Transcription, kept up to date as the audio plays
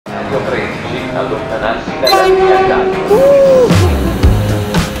spazio 13, allontanarsi dalla linea gialla.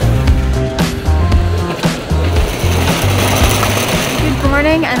 Good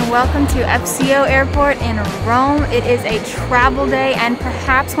morning and welcome to SHA Airport in Rome. It is a travel day and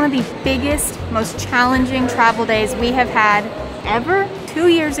perhaps one of the biggest, most challenging travel days we have had ever. 2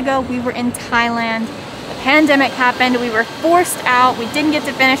 years ago, we were in Thailand. The pandemic happened. We were forced out. We didn't get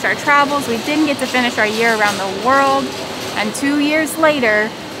to finish our travels. We didn't get to finish our year around the world. And 2 years later,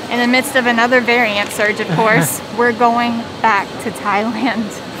 in the midst of another variant surge, of course, we're going back to Thailand.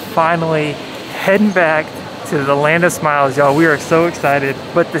 Finally heading back to the land of smiles, y'all. We are so excited,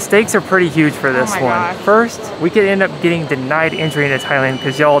 but the stakes are pretty huge for this one. Gosh. First, we could end up getting denied entry into Thailand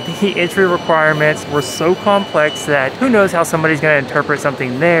because, y'all, the entry requirements were so complex that who knows how somebody's going to interpret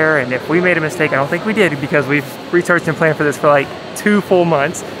something there. And if we made a mistake, I don't think we did, because we've researched and planned for this for like 2 full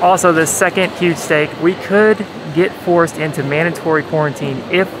months. Also, the second huge stake, we could get forced into mandatory quarantine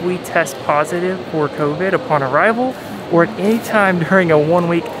if we test positive for COVID upon arrival or at any time during a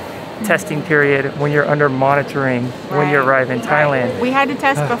 1-week testing period when you're under monitoring when you arrive in Thailand. We had to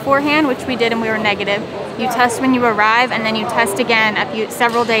test beforehand, which we did, and we were negative. You test when you arrive, and then you test again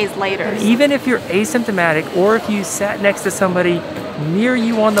several days later. Even if you're asymptomatic, or if you sat next to somebody near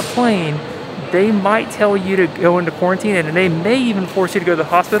you on the plane, they might tell you to go into quarantine, and they may even force you to go to the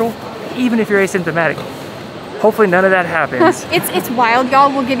hospital, even if you're asymptomatic. Hopefully none of that happens. It's wild,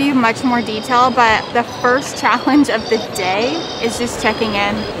 y'all. We'll give you much more detail, but the first challenge of the day is just checking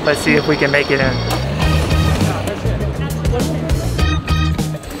in. Let's see if we can make it in.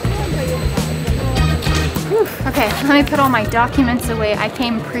 Whew. Okay, let me put all my documents away. I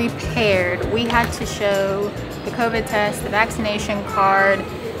came prepared. We had to show the COVID test, the vaccination card,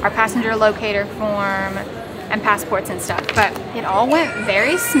 our passenger locator form, and passports and stuff. But it all went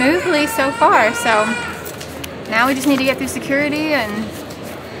very smoothly so far, so now we just need to get through security and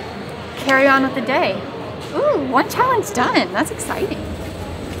carry on with the day. Ooh, 1 challenge done. That's exciting.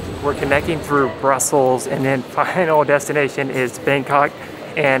 We're connecting through Brussels, and then final destination is Bangkok.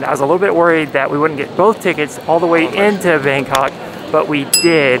 And I was a little bit worried that we wouldn't get both tickets all the way into Bangkok, but we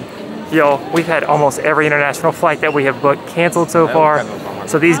did. Yo, we've had almost every international flight that we have booked canceled so far.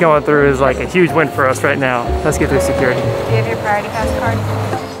 So these going through is like a huge win for us right now. Let's get through security. Do you have your priority pass card?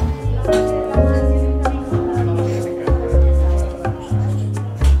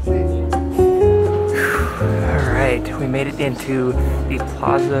 We made it into the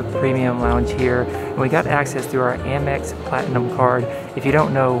Plaza Premium Lounge here, and we got access through our Amex Platinum card. If you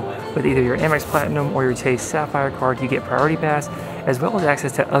don't know, with either your Amex Platinum or your Chase Sapphire card, you get priority pass, as well as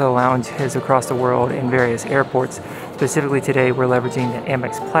access to other lounges across the world in various airports. Specifically today, we're leveraging the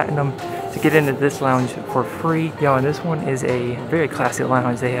Amex Platinum to get into this lounge for free. Y'all, and this one is a very classy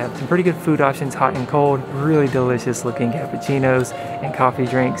lounge. They have some pretty good food options, hot and cold, really delicious looking cappuccinos and coffee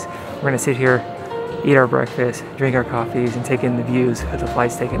drinks. We're gonna sit here, eat our breakfast, drink our coffees, and take in the views of the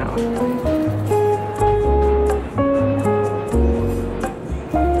flight's taking off.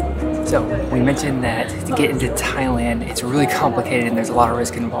 So we mentioned that to get into Thailand, it's really complicated and there's a lot of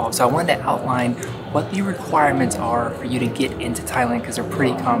risk involved. So I wanted to outline what the requirements are for you to get into Thailand, because they're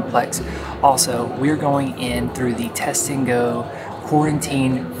pretty complex. Also, we're going in through the Test and Go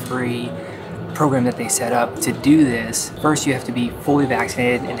quarantine-free program that they set up. To do this, first you have to be fully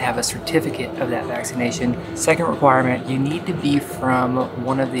vaccinated and have a certificate of that vaccination. Second requirement, you need to be from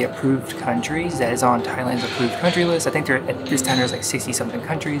one of the approved countries that is on Thailand's approved country list. I think at this time there's like 60 something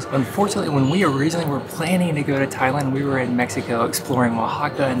countries. Unfortunately, when we originally were planning to go to Thailand, we were in Mexico exploring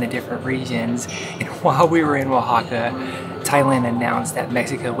Oaxaca and the different regions. And while we were in Oaxaca, Thailand announced that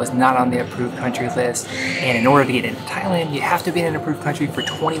Mexico was not on the approved country list, and in order to get into Thailand, you have to be in an approved country for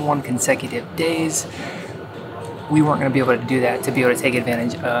 21 consecutive days. We weren't going to be able to do that to be able to take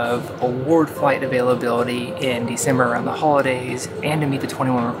advantage of award flight availability in December around the holidays and to meet the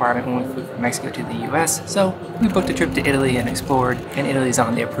 21 requirement when we flew from Mexico to the US. So we booked a trip to Italy and explored, and Italy's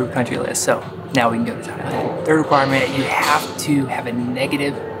on the approved country list. So now we can go to Thailand. Third requirement, you have to have a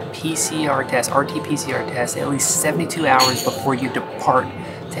negative PCR test, RT-PCR test, at least 72 hours before you depart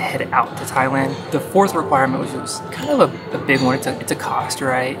to head out to Thailand. The fourth requirement, which was kind of a big one, it's a cost,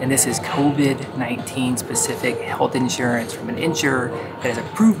 right? And this is COVID-19 specific health insurance from an insurer that is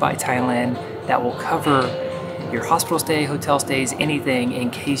approved by Thailand that will cover your hospital stay, hotel stays, anything in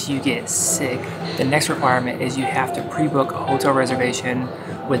case you get sick. The next requirement is you have to pre-book a hotel reservation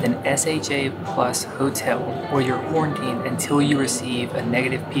with an SHA Plus hotel where you're quarantined until you receive a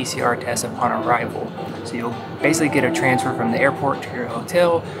negative PCR test upon arrival. So you'll basically get a transfer from the airport to your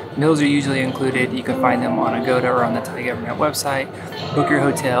hotel. Meals are usually included. You can find them on Agoda or on the Thai government website. Book your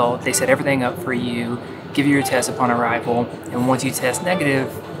hotel. They set everything up for you, give you your test upon arrival, and once you test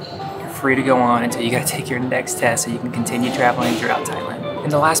negative, free to go on until you gotta take your next test so you can continue traveling throughout Thailand.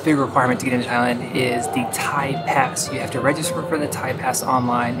 And the last big requirement to get into Thailand is the Thai Pass. You have to register for the Thai Pass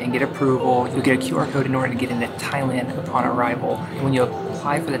online and get approval. You'll get a QR code in order to get into Thailand upon arrival. And when you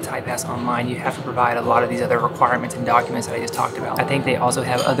apply for the Thai Pass online, you have to provide a lot of these other requirements and documents that I just talked about. I think they also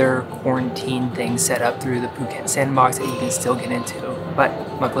have other quarantine things set up through the Phuket sandbox that you can still get into. But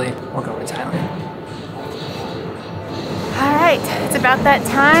luckily, we're going to Thailand. All right, it's about that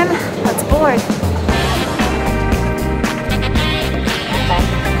time. Let's board.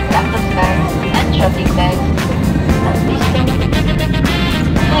 Laptop bags and shopping bags.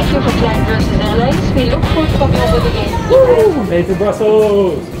 Thank you for flying Brussels Airlines. We look forward to coming over again. Woo! Made to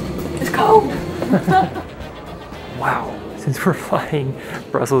Brussels! Let's go. Wow. Since we're flying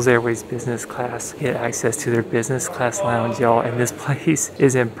Brussels Airways business class, get access to their business class lounge, y'all, and this place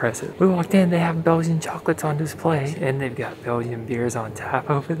is impressive. We walked in, they have Belgian chocolates on display, and they've got Belgian beers on tap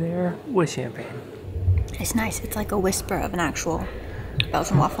over there with champagne. It's nice. It's like a whisper of an actual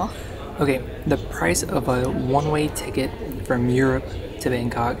Belgian waffle. Okay, the price of a one-way ticket from Europe to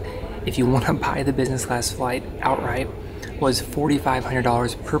Bangkok, if you want to buy the business class flight outright, was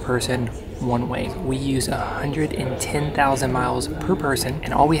 $4,500 per person one way. We used 110,000 miles per person,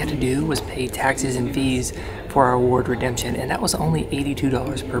 and all we had to do was pay taxes and fees for our award redemption, and that was only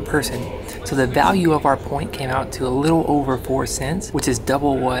 $82 per person. So the value of our point came out to a little over 4 cents, which is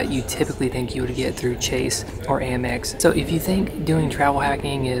double what you typically think you would get through Chase or Amex. So if you think doing travel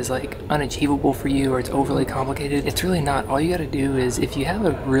hacking is like unachievable for you or it's overly complicated, it's really not. All you gotta do is, if you have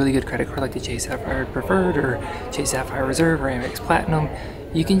a really good credit card like the Chase Sapphire Preferred or Chase Sapphire Reserve or Amex Platinum,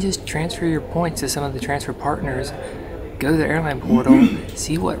 you can just transfer your points to some of the transfer partners, go to the airline portal,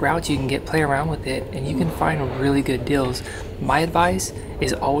 see what routes you can get, play around with it, and you can find really good deals. My advice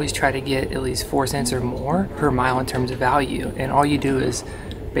is always try to get at least 4 cents or more per mile in terms of value. And all you do is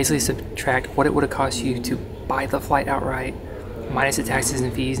basically subtract what it would have cost you to buy the flight outright, minus the taxes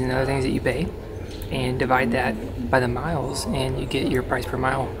and fees and other things that you pay, and divide that by the miles, and you get your price per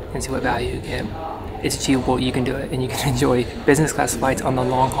mile and see what value you get. It's achievable, you can do it, and you can enjoy business class flights on the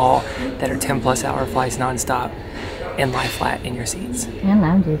long haul that are 10+ hour flights non-stop and lie flat in your seats. And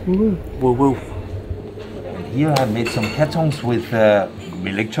lounges. Woo. Woo woo. Here I made some croissants with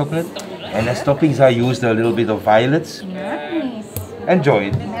milk chocolate, and as toppings I used a little bit of violets. Nice. Enjoy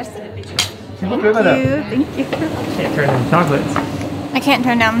it. Merci. Thank you. Thank you. Can't turn down chocolates. I can't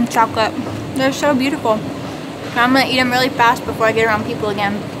turn down chocolate. They're so beautiful. I'm gonna eat them really fast before I get around people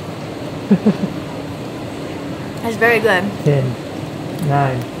again. It's very good. 10,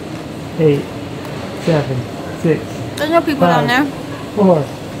 9, 8, 7, 6. There's no people down there. 4,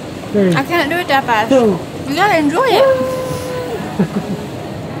 3, I can't do it that fast. 2. You gotta enjoy it.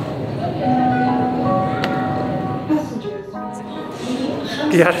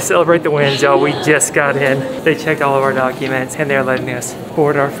 You gotta celebrate the wins, y'all. We just got in. They checked all of our documents and they're letting us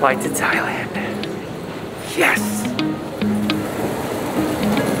board our flight to Thailand. Yes!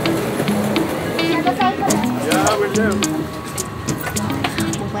 Yeah, we do.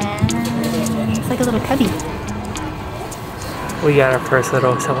 Wow. It's like a little cubby. We got our first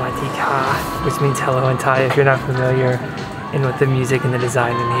little Sawadee-ka, which means hello in Thai if you're not familiar, and with the music and the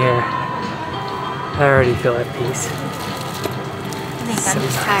design in here. I already feel at peace. I think I'm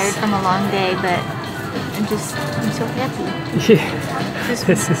just tired from a long day, but I'm so happy. Yeah,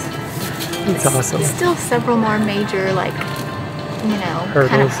 it's awesome. Still several more major, like, you know,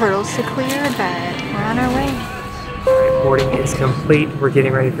 kind of hurdles to clear, but we're on our way. Alright, boarding is complete. We're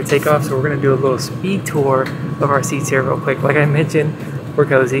getting ready for takeoff, so we're going to do a little speed tour of our seats here real quick. Like I mentioned, we're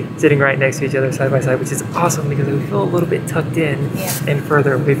cozy, sitting right next to each other side by side, which is awesome because we feel a little bit tucked in and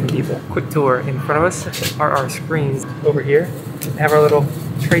further away from people. Quick tour. In front of us are our screens. Over here, we have our little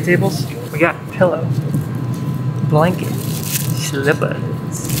tray tables. We got pillow, blanket, slippers.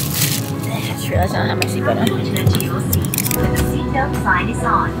 That's true, that's not how my seatbelt on. To your seat. The seatbelt sign is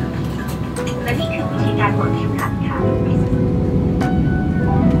on.และนี่คือวิธีการกดเข็มขัดค่ะ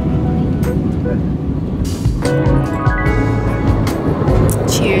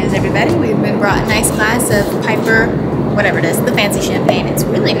Cheers, everybody. We've been brought a nice glass of Piper, whatever it is, the fancy champagne. It's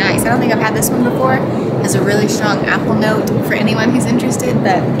really nice. I don't think I've had this one before. It has a really strong apple note for anyone who's interested,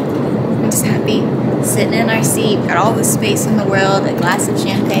 but I'm just happy sitting in our seat, got all the space in the world, a glass of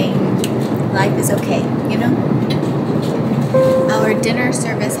champagne. Life is okay, you know? Our dinner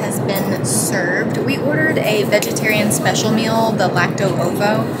service has been served. We ordered a vegetarian special meal, the Lacto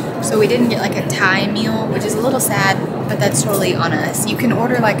Ovo, so we didn't get like a Thai meal, which is a little sad, but that's totally on us. You can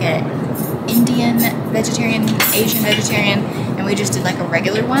order like a Indian vegetarian, Asian vegetarian, and we just did like a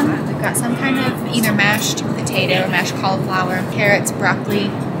regular one. We've got some kind of either mashed potato or mashed cauliflower, carrots, broccoli,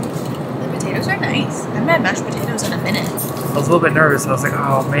 potatoes are nice. I haven't had mashed potatoes in a minute. I was a little bit nervous. I was like,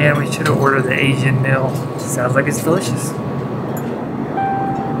 oh man, we should have ordered the Asian meal. Sounds like it's delicious.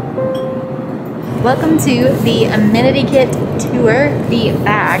 Welcome to the amenity kit tour. The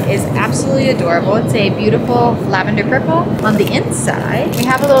bag is absolutely adorable. It's a beautiful lavender purple. On the inside, we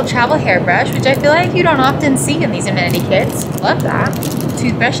have a little travel hairbrush, which I feel like you don't often see in these amenity kits. Love that.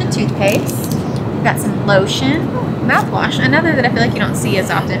 Toothbrush and toothpaste. We've got some lotion, mouthwash, another that I feel like you don't see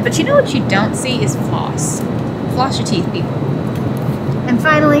as often. But you know what you don't see is floss. Floss your teeth, people. And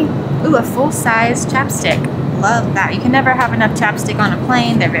finally, ooh, a full-size chapstick. Love that. You can never have enough chapstick on a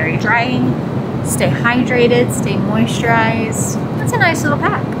plane. They're very drying. Stay hydrated, stay moisturized. That's a nice little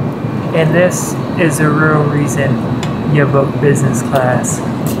pack. And this is the real reason you book business class.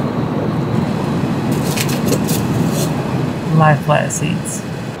 Lie flat seats.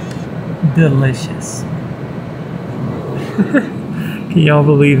 Delicious. Can y'all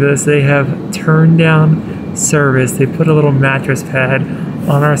believe this? They have turned down service. They put a little mattress pad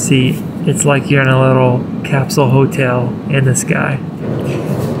on our seat. It's like you're in a little capsule hotel in the sky.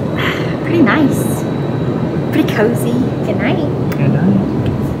 Pretty nice. Pretty cozy. Good night. Good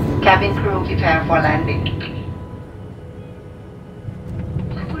night. Cabin crew prepare for landing.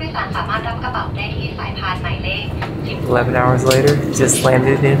 11 hours later, just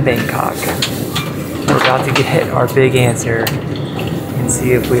landed in Bangkok. We're about to get our big answer and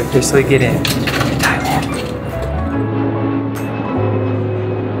see if we officially get in Thailand.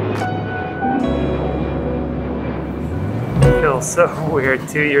 It feels so weird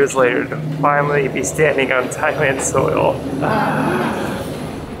 2 years later to finally be standing on Thailand soil.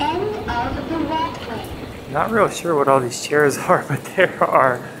 Not real sure what all these chairs are, but there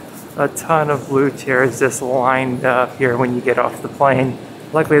are a ton of blue chairs just lined up here when you get off the plane.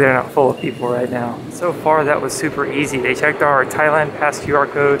 Luckily they're not full of people right now. So far that was super easy. They checked our Thailand Pass QR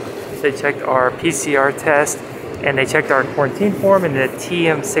code, they checked our PCR test, and they checked our quarantine form and the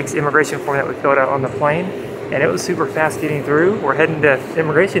TM6 immigration form that we filled out on the plane. And it was super fast getting through. We're heading to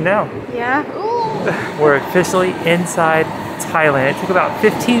immigration now. Yeah. Ooh. We're officially inside Thailand. It took about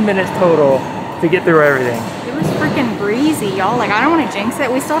 15 minutes total to get through everything. It was freaking breezy, y'all. Like, I don't want to jinx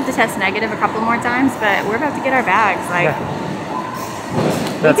it. We still have to test negative a couple more times, but we're about to get our bags. Like,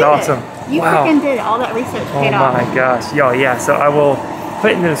 That's awesome. You freaking did all that research. Paid off. Oh my gosh, y'all. Yeah. So I will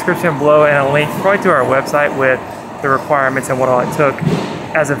put in the description below and a link probably to our website with the requirements and what all it took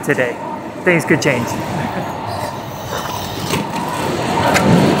as of today. Things could change.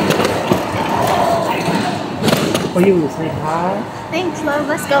 Oh, you will say hi? Thanks, love.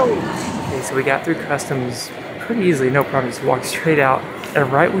 Let's go. Okay, so we got through customs pretty easily, no problem. Just walk straight out.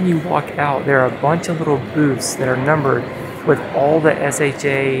 And right when you walk out, there are a bunch of little booths that are numbered with all the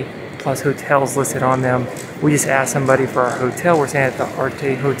SHA plus hotels listed on them. We just asked somebody for our hotel. We're staying at the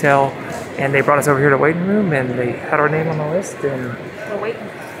Arte Hotel, and they brought us over here to the waiting room, and they had our name on the list, and we're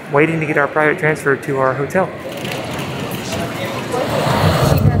waiting to get our private transfer to our hotel.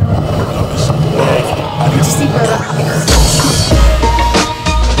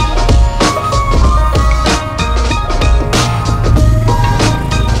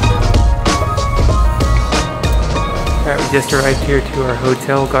 Alright, we just arrived here to our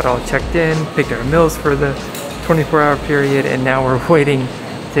hotel, got all checked in, picked our meals for the 24-hour period, and now we're waiting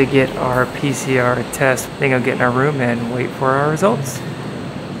to get our PCR test. Then go get in our room and wait for our results.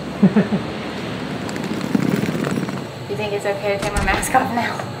 You think it's okay to take my mask off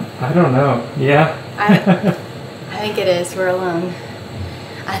now? I don't know. Yeah? I think it is. We're alone.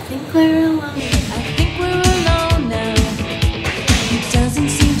 I think we're alone. I think we're alone now. It doesn't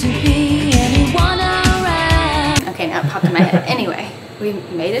seem to be anyone around. Okay, now it popped in my head. Anyway, we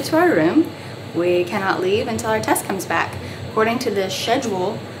made it to our room. We cannot leave until our test comes back. According to the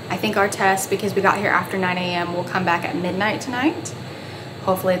schedule, I think our test, because we got here after 9 a.m., will come back at midnight tonight.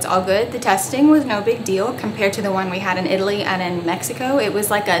 Hopefully it's all good. The testing was no big deal compared to the one we had in Italy and in Mexico. It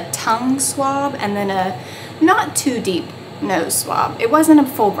was like a tongue swab and then a not too deep nose swab. It wasn't a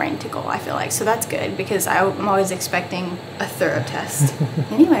full brain tickle, I feel like, so that's good because I'm always expecting a thorough test.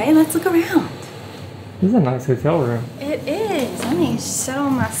 Anyway, let's look around. This is a nice hotel room. It is. Let me settle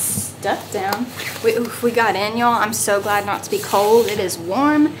my stuff down. We got in, y'all. I'm so glad not to be cold. It is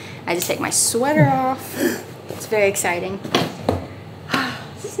warm. I just take my sweater off. It's very exciting.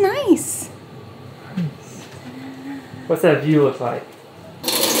 This is nice. What's that view look like?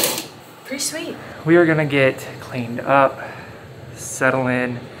 Pretty sweet. We are gonna get cleaned up, settle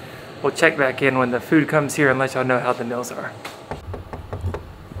in. We'll check back in when the food comes here and let y'all know how the meals are.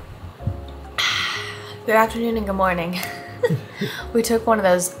 Good afternoon and good morning. We took one of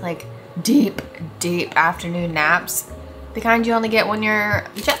those like deep afternoon naps. The kind you only get when you're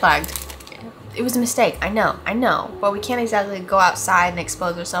jet lagged. It was a mistake, I know, but we can't exactly go outside and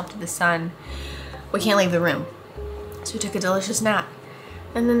expose ourselves to the sun. We can't leave the room. So we took a delicious nap.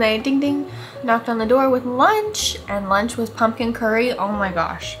 And then they ding ding knocked on the door with lunch, and lunch was pumpkin curry. Oh my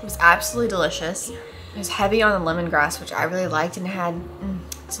gosh, it was absolutely delicious. It was heavy on the lemongrass, which I really liked, and it had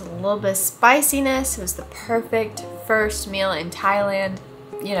just a little bit of spiciness. It was the perfect first meal in Thailand,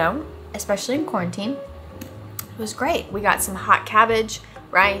 you know, especially in quarantine. It was great. We got some hot cabbage,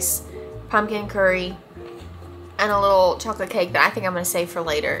 rice, pumpkin curry, and a little chocolate cake that I think I'm gonna save for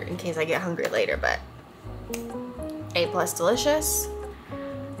later in case I get hungry later, but A+ delicious.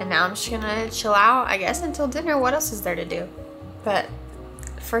 And now I'm just gonna chill out, I guess, until dinner. What else is there to do? But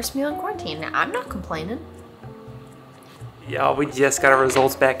first meal in quarantine, now I'm not complaining. Y'all, we just got our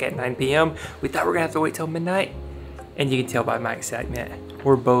results back at 9 p.m. We thought we were gonna have to wait till midnight, and you can tell by my excitement,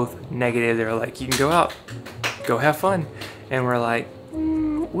 we're both negative. They're like, you can go out, go have fun. And we're like,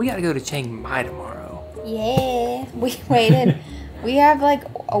 we gotta go to Chiang Mai tomorrow. Yeah, we waited. We have like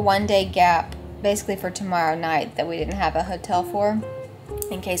a 1-day gap basically for tomorrow night that we didn't have a hotel for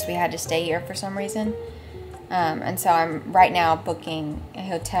in case we had to stay here for some reason. And so I'm right now booking a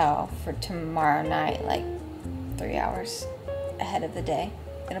hotel for tomorrow night, like 3 hours ahead of the day.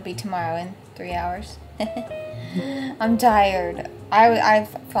 It'll be tomorrow in 3 hours. I'm tired. I've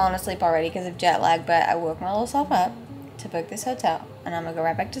fallen asleep already because of jet lag, but I woke my little self up to book this hotel, and I'm gonna go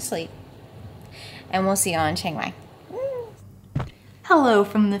right back to sleep. And we'll see you in Chiang Mai. Hello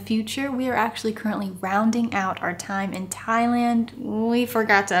from the future. We are actually currently rounding out our time in Thailand. We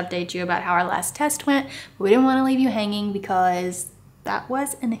forgot to update you about how our last test went, but we didn't want to leave you hanging because that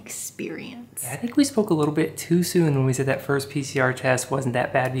was an experience. Yeah, I think we spoke a little bit too soon when we said that first PCR test wasn't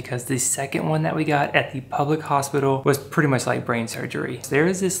that bad, because the second one that we got at the public hospital was pretty much like brain surgery. So there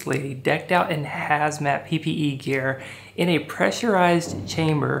is this lady decked out in hazmat PPE gear in a pressurized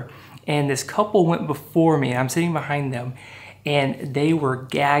chamber, and this couple went before me, and I'm sitting behind them, and they were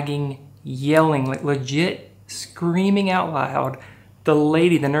gagging, yelling, like legit screaming out loud. The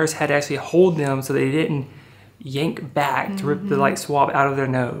lady, the nurse, had to actually hold them so they didn't yank back to rip the like swab out of their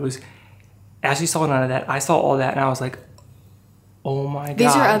nose. Ashley saw none of that. I saw all that, and I was like, oh my God.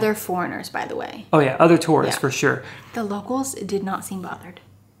 These are other foreigners, by the way. Oh yeah, other tourists for sure. The locals did not seem bothered.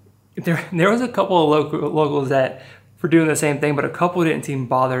 There was a couple of locals that were doing the same thing, but a couple didn't seem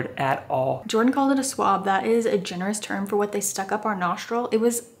bothered at all. Jordan called it a swab. That is a generous term for what they stuck up our nostril. It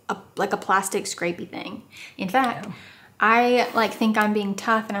was like a plastic scrapey thing. In fact, I like think I'm being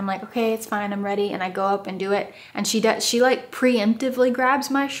tough, and I'm like, okay, it's fine, I'm ready, and I go up and do it, and she like preemptively grabs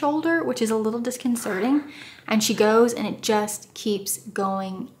my shoulder, which is a little disconcerting, and she goes, and it just keeps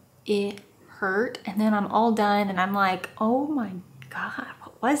going. It hurt, and then I'm all done, and I'm like, oh my God,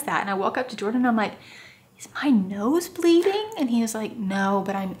 what was that? And I walk up to Jordan, and I'm like, is my nose bleeding? And he was like, no,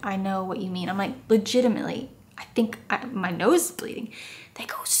 but I know what you mean. I'm like, legitimately, I think my nose is bleeding. They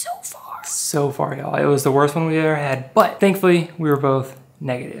go so far. So far, y'all. It was the worst one we ever had, but thankfully we were both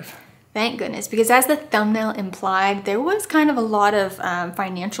negative. Thank goodness, because as the thumbnail implied, there was kind of a lot of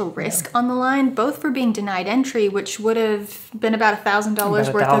financial risk on the line, both for being denied entry, which would have been about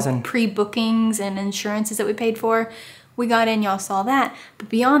 $1,000 worth of pre-bookings and insurances that we paid for. We got in, y'all saw that. But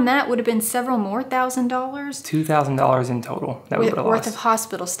beyond that would have been several more $1,000. $2,000 in total that we would have lost. Worth of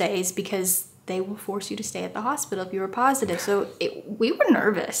hospital stays, because they will force you to stay at the hospital if you were positive. So we were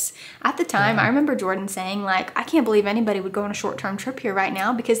nervous. At the time, I remember Jordan saying, like, I can't believe anybody would go on a short-term trip here right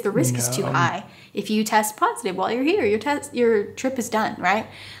now because the risk is too high. If you test positive while you're here, your trip is done, right?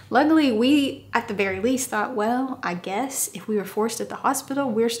 Luckily, we, at the very least, thought, well, I guess if we were forced at the hospital,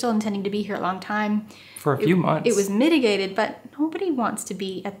 we're still intending to be here a long time. For a few months. It was mitigated, but nobody wants to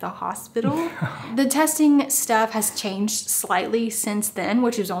be at the hospital. The testing stuff has changed slightly since then,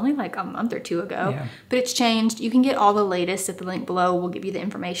 which was only like a month or two ago. Yeah. But it's changed. You can get all the latest at the link below. We'll give you the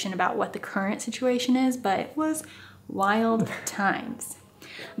information about what the current situation is, but it was wild times.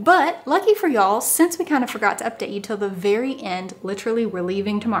 But lucky for y'all, since we kind of forgot to update you till the very end, literally we're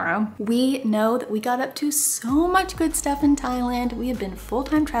leaving tomorrow, we know that we got up to so much good stuff in Thailand. We have been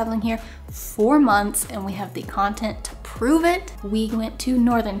full-time traveling here 4 months, and we have the content to prove it. We went to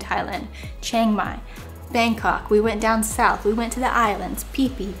northern Thailand, Chiang Mai, Bangkok, we went down south, we went to the islands, Phi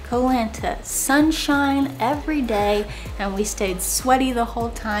Phi, Koh Lanta, sunshine every day, and we stayed sweaty the whole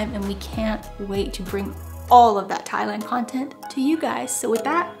time, and we can't wait to bring all of that Thailand content to you guys. So with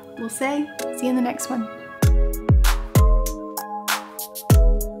that, we'll say, see you in the next one.